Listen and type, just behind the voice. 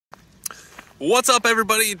What's up,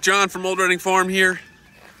 everybody? John from Old Reading Farm here.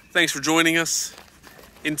 Thanks for joining us.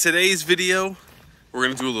 In today's video, we're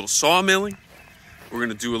gonna do a little sawmilling. We're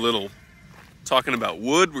gonna do a little talking about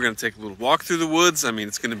wood. We're gonna take a little walk through the woods. I mean,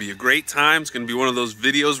 it's gonna be a great time. It's gonna be one of those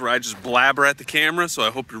videos where I just blabber at the camera, so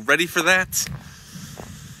I hope you're ready for that.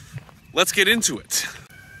 Let's get into it.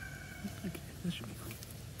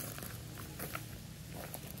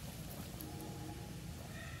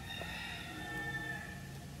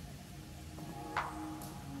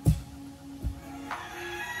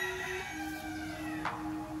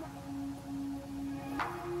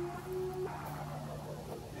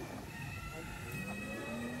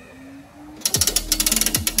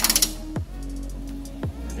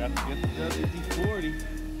 Got to get the WD-40.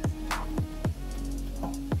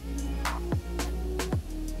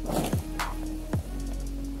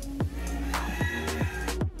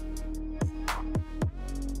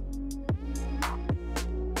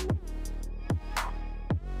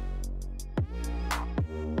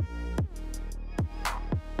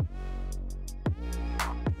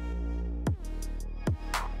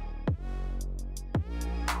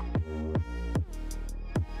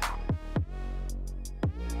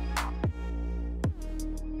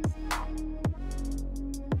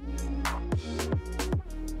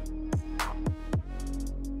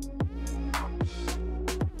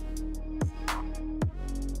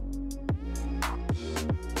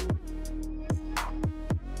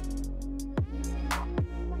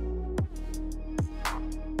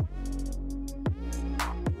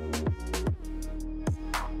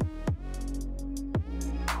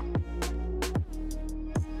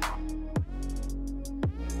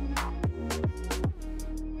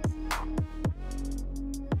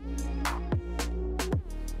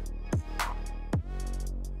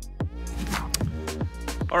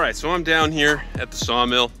 All right, so I'm down here at the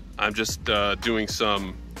sawmill. I'm just doing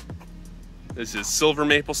some, this is silver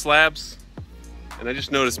maple slabs. And I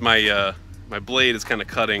just noticed my blade is kind of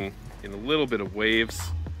cutting in a little bit of waves,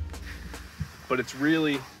 but it's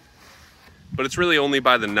really only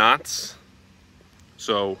by the knots.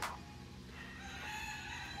 So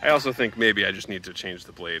I also think maybe I just need to change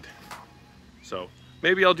the blade. So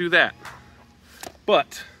maybe I'll do that.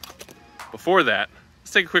 But before that,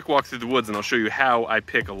 let's take a quick walk through the woods and I'll show you how I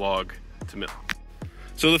pick a log to mill.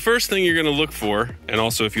 So the first thing you're gonna look for, and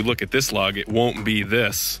also if you look at this log, it won't be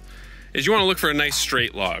this, is you wanna look for a nice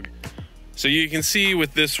straight log. So you can see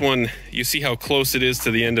with this one, you see how close it is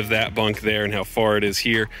to the end of that bunk there and how far it is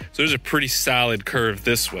here. So there's a pretty solid curve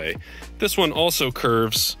this way. This one also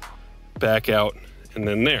curves back out and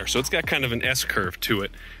then there. So it's got kind of an S curve to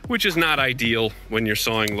it, which is not ideal when you're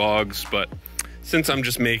sawing logs, but since I'm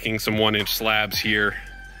just making some 1-inch slabs here,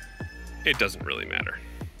 it doesn't really matter.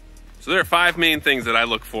 So there are 5 main things that I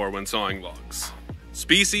look for when sawing logs: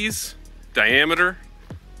 species, diameter,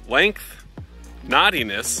 length,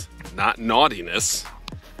 knottiness, not naughtiness,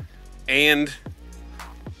 and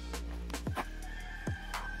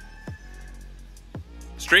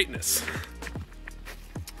straightness.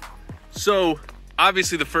 So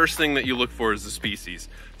obviously the first thing that you look for is the species.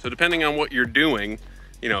 So depending on what you're doing,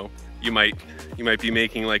 you know, you might be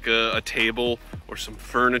making like a table or some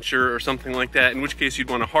furniture or something like that, in which case you'd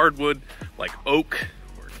want a hardwood like oak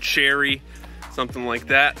or cherry, something like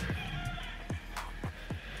that.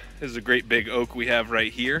 This is a great big oak we have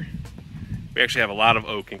right here. We actually have a lot of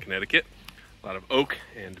oak in Connecticut, a lot of oak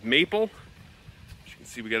and maple. As you can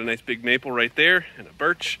see, we got a nice big maple right there and a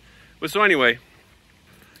birch. But so anyway,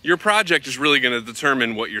 your project is really going to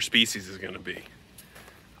determine what your species is going to be.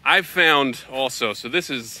 I've found also, so this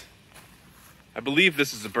is, I believe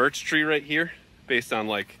this is a birch tree right here, based on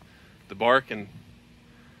like the bark and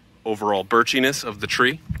overall birchiness of the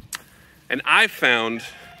tree. And I've found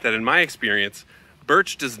that in my experience,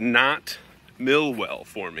 birch does not mill well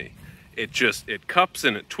for me. It cups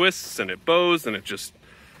and it twists and it bows and it just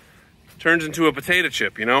turns into a potato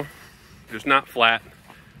chip, you know? Just not flat,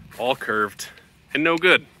 all curved, and no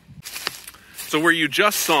good. So where you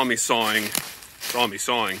just saw me sawing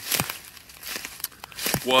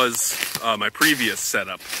was my previous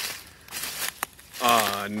setup.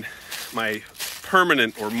 My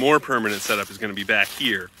permanent or more permanent setup is gonna be back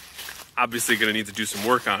here. Obviously gonna need to do some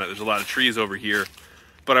work on it. There's a lot of trees over here,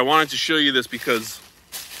 but I wanted to show you this because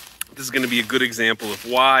this is gonna be a good example of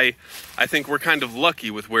why I think we're kind of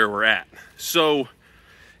lucky with where we're at. So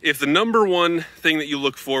if the number one thing that you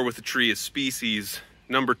look for with a tree is species,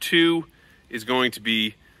 number 2 is going to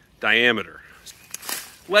be diameter.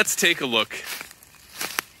 Let's take a look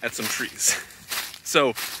at some trees. So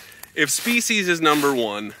if species is number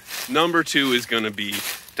 1, number 2 is going to be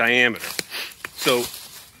diameter. So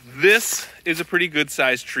this is a pretty good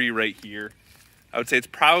sized tree right here. I would say it's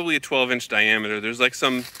probably a 12-inch diameter. There's like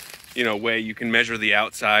some, you know, way you can measure the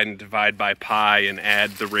outside and divide by pi and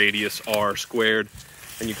add the radius r squared,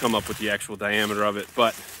 and you come up with the actual diameter of it.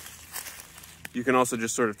 But you can also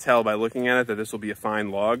just sort of tell by looking at it that this will be a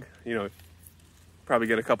fine log. You know, probably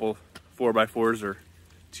get a couple 4x4s or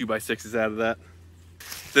 2x6s out of that.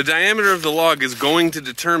 The diameter of the log is going to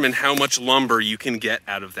determine how much lumber you can get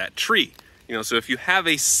out of that tree. You know, so if you have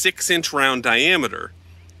a 6-inch round diameter,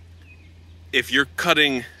 if you're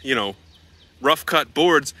cutting, you know, rough cut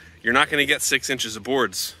boards, you're not going to get 6 inches of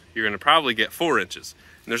boards. You're going to probably get 4 inches.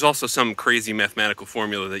 And there's also some crazy mathematical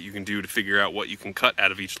formula that you can do to figure out what you can cut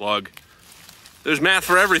out of each log. There's math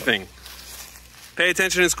for everything. Pay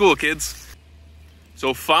attention in school, kids.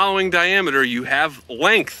 So following diameter, you have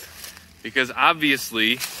length, because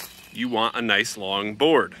obviously you want a nice long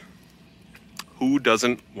board. Who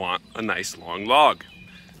doesn't want a nice long log?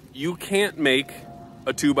 You can't make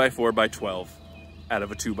a 2x4x12 out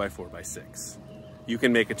of a 2x4x6. You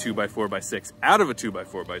can make a 2x4x6 out of a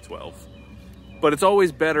 2x4x12, but it's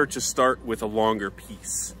always better to start with a longer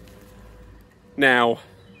piece. Now,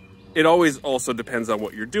 it always also depends on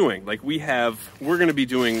what you're doing. Like we're gonna be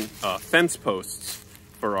doing fence posts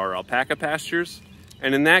for our alpaca pastures.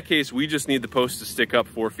 And in that case, we just need the post to stick up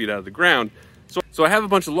 4 feet out of the ground. So I have a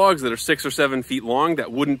bunch of logs that are 6 or 7 feet long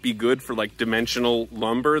that wouldn't be good for like dimensional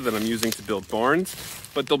lumber that I'm using to build barns,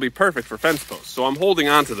 but they'll be perfect for fence posts. So I'm holding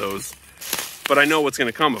on to those, but I know what's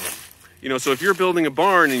gonna come of them. You know, so if you're building a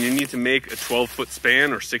barn and you need to make a 12-foot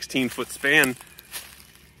span or 16-foot span,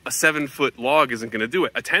 a 7-foot log isn't gonna do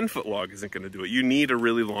it. A 10-foot log isn't gonna do it. You need a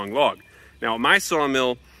really long log. Now my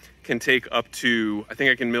sawmill can take up to, I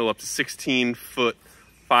think I can mill up to 16 foot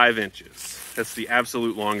 5 inches. That's the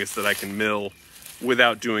absolute longest that I can mill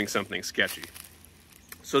without doing something sketchy.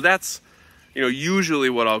 So that's, you know,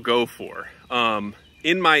 usually what I'll go for.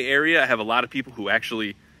 In my area, I have a lot of people who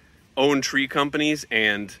actually own tree companies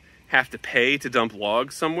and have to pay to dump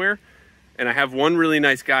logs somewhere. And I have one really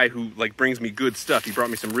nice guy who like brings me good stuff. He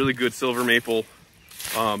brought me some really good silver maple,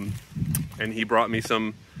 and he brought me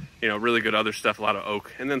some, you know, really good other stuff, a lot of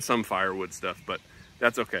oak, and then some firewood stuff, but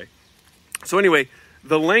that's okay. So anyway,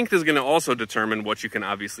 the length is gonna also determine what you can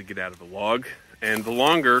obviously get out of the log, and the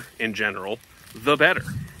longer in general, the better.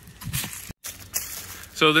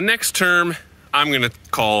 So the next term I'm gonna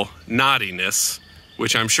call knottiness,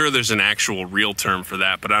 which I'm sure there's an actual real term for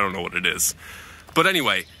that, but I don't know what it is. But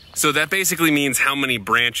anyway, so that basically means how many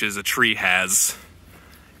branches a tree has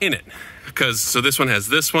in it. So this one has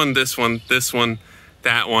this one, this one, this one,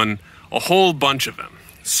 that one, a whole bunch of them.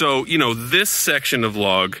 So, you know, this section of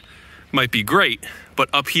log might be great, but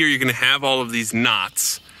up here you're gonna have all of these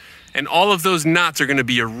knots, and all of those knots are gonna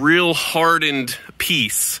be a real hardened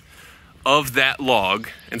piece of that log,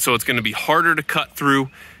 and so it's gonna be harder to cut through,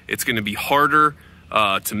 it's gonna be harder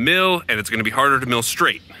to mill, and it's gonna be harder to mill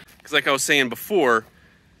straight. Because like I was saying before,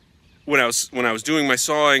 when I was doing my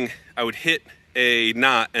sawing, I would hit a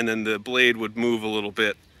knot and then the blade would move a little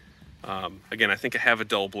bit. Again, I think I have a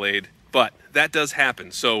dull blade, but that does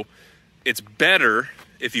happen. So it's better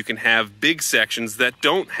if you can have big sections that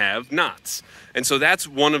don't have knots. And so that's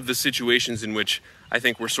one of the situations in which I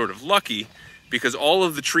think we're sort of lucky, because all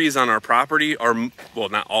of the trees on our property are, well,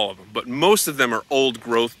 not all of them, but most of them are old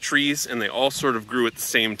growth trees, and they all sort of grew at the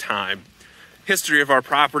same time. History of our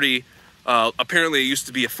property, apparently it used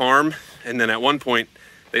to be a farm, and then at one point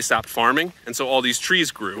they stopped farming, and so all these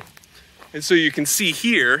trees grew. And so you can see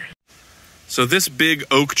here, so this big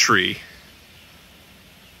oak tree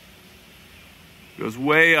goes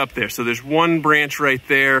way up there. So there's one branch right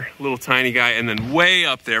there, little tiny guy, and then way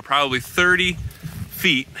up there, probably 30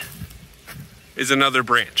 feet, is another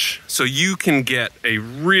branch. So you can get a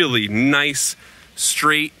really nice,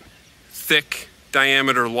 straight, thick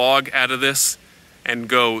diameter log out of this and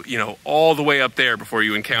go, you know, all the way up there before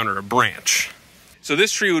you encounter a branch. So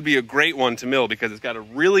this tree would be a great one to mill because it's got a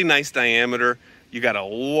really nice diameter. You got a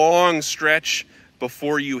long stretch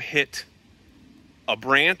before you hit a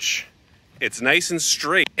branch. It's nice and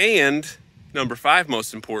straight. And number 5,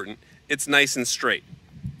 most important, it's nice and straight.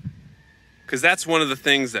 Because that's one of the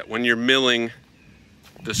things that when you're milling,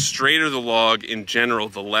 the straighter the log in general,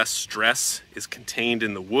 the less stress is contained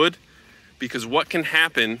in the wood. Because what can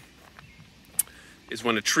happen is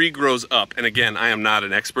when a tree grows up, and again, I am not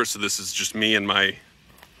an expert, so this is just me and my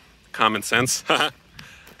common sense.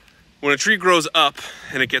 When a tree grows up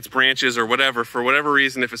and it gets branches or whatever, for whatever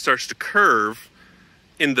reason, if it starts to curve,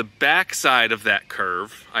 in the back side of that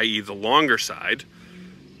curve, i.e. the longer side,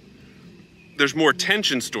 there's more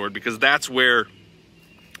tension stored because that's where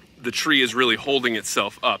the tree is really holding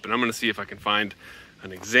itself up. And I'm gonna see if I can find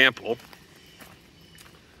an example.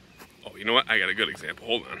 Oh you know what? I got a good example.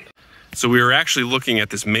 Hold on. So we were actually looking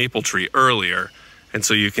at this maple tree earlier, and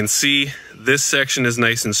so you can see this section is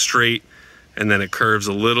nice and straight, and then it curves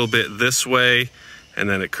a little bit this way, and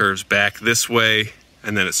then it curves back this way,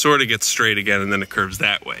 and then it sort of gets straight again, and then it curves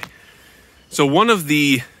that way. So one of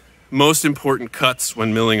the most important cuts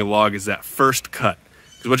when milling a log is that first cut.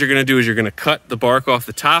 Because what you're gonna do is you're gonna cut the bark off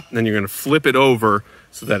the top, and then you're gonna flip it over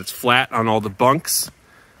so that it's flat on all the bunks,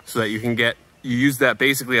 so that you use that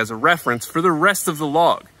basically as a reference for the rest of the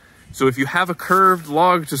log. So if you have a curved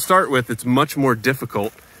log to start with, it's much more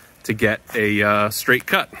difficult to get a straight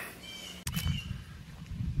cut.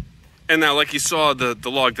 And now, like you saw, the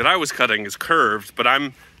log that I was cutting is curved, but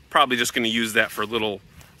I'm probably just gonna use that for little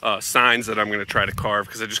signs that I'm gonna try to carve,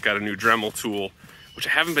 because I just got a new Dremel tool, which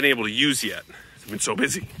I haven't been able to use yet. I've been so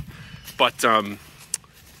busy. But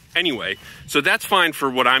anyway, so that's fine for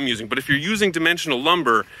what I'm using. But if you're using dimensional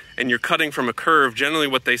lumber and you're cutting from a curve, generally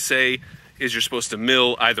what they say is you're supposed to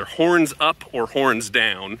mill either horns up or horns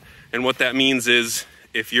down. And what that means is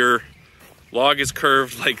if your log is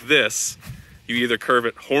curved like this, you either curve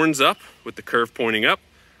it horns up with the curve pointing up,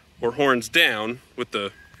 or horns down with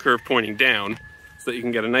the curve pointing down, so that you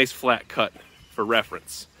can get a nice flat cut for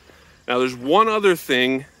reference. Now there's one other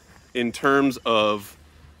thing in terms of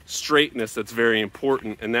straightness that's very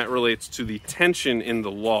important, and that relates to the tension in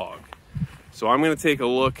the log. So I'm going to take a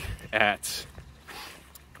look at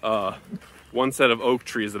one set of oak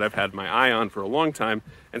trees that I've had my eye on for a long time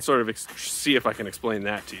and sort of see if I can explain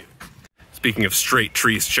that to you. Speaking of straight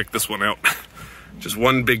trees, check this one out. Just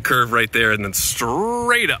one big curve right there and then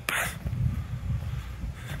straight up.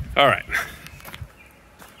 All right.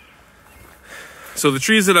 So the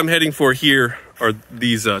trees that I'm heading for here are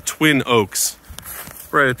these twin oaks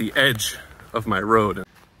right at the edge of my road.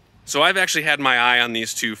 So I've actually had my eye on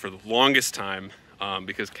these two for the longest time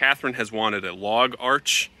because Catherine has wanted a log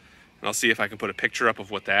arch, and I'll see if I can put a picture up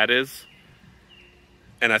of what that is.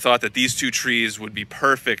 And I thought that these two trees would be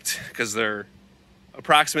perfect because they're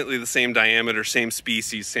approximately the same diameter, same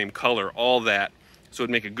species, same color, all that. So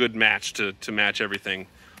it'd make a good match to match everything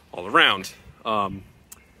all around.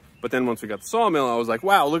 But then once we got the sawmill, I was like,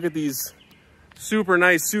 wow, look at these super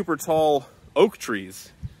nice, super tall oak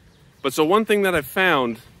trees. But so one thing that I've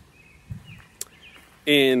found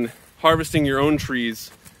in harvesting your own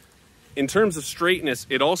trees, in terms of straightness,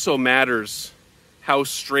 it also matters how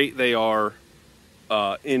straight they are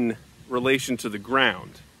in relation to the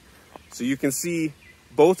ground. So you can see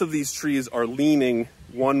both of these trees are leaning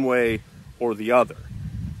one way or the other.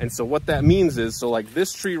 And so what that means is, so like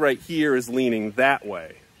this tree right here is leaning that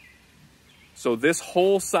way. So this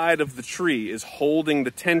whole side of the tree is holding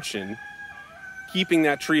the tension, keeping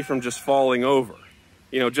that tree from just falling over.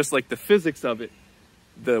 You know, just like the physics of it,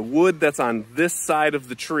 the wood that's on this side of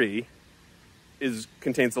the tree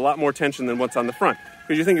contains a lot more tension than what's on the front.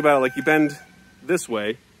 Because you think about it, like you bend this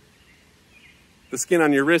way, the skin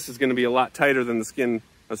on your wrist is going to be a lot tighter than the skin,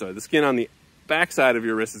 the skin on the back side of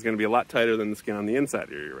your wrist is going to be a lot tighter than the skin on the inside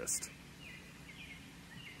of your wrist.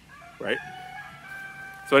 Right?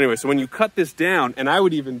 So anyway, so when you cut this down, and I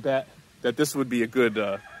would even bet that this would be a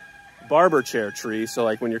good barber chair tree. So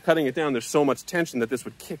like when you're cutting it down, there's so much tension that this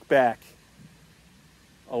would kick back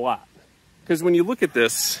a lot. Because when you look at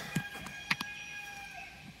this,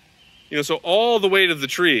 you know, so all the weight of the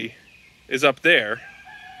tree is up there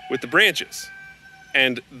with the branches.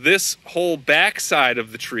 And this whole back side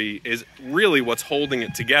of the tree is really what's holding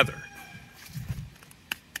it together.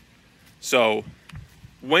 So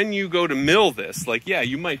when you go to mill this, like, yeah,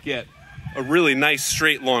 you might get a really nice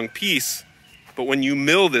straight long piece, but when you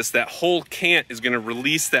mill this, that whole cant is going to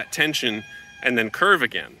release that tension and then curve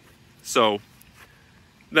again. So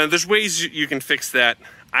now there's ways you can fix that.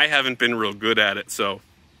 I haven't been real good at it, so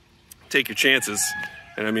take your chances.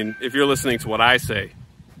 And I mean, if you're listening to what I say,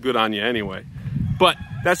 good on you anyway. But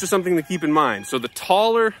that's just something to keep in mind. So the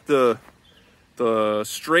taller, the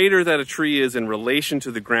straighter that a tree is in relation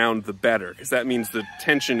to the ground, the better, because that means the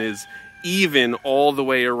tension is even all the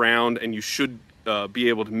way around, and you should be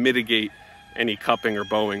able to mitigate any cupping or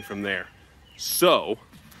bowing from there. So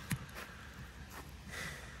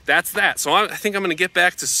that's that. So I think I'm going to get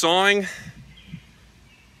back to sawing.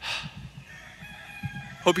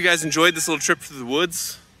 Hope you guys enjoyed this little trip through the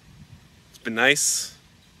woods. It's been nice.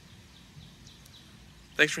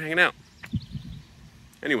 Thanks for hanging out.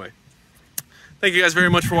 Anyway, thank you guys very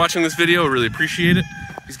much for watching this video. I really appreciate it.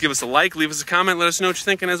 Please give us a like, leave us a comment, let us know what you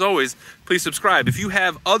think, and as always, please subscribe. If you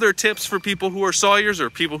have other tips for people who are sawyers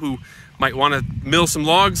or people who might want to mill some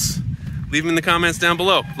logs, leave them in the comments down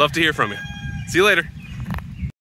below. Love to hear from you. See you later.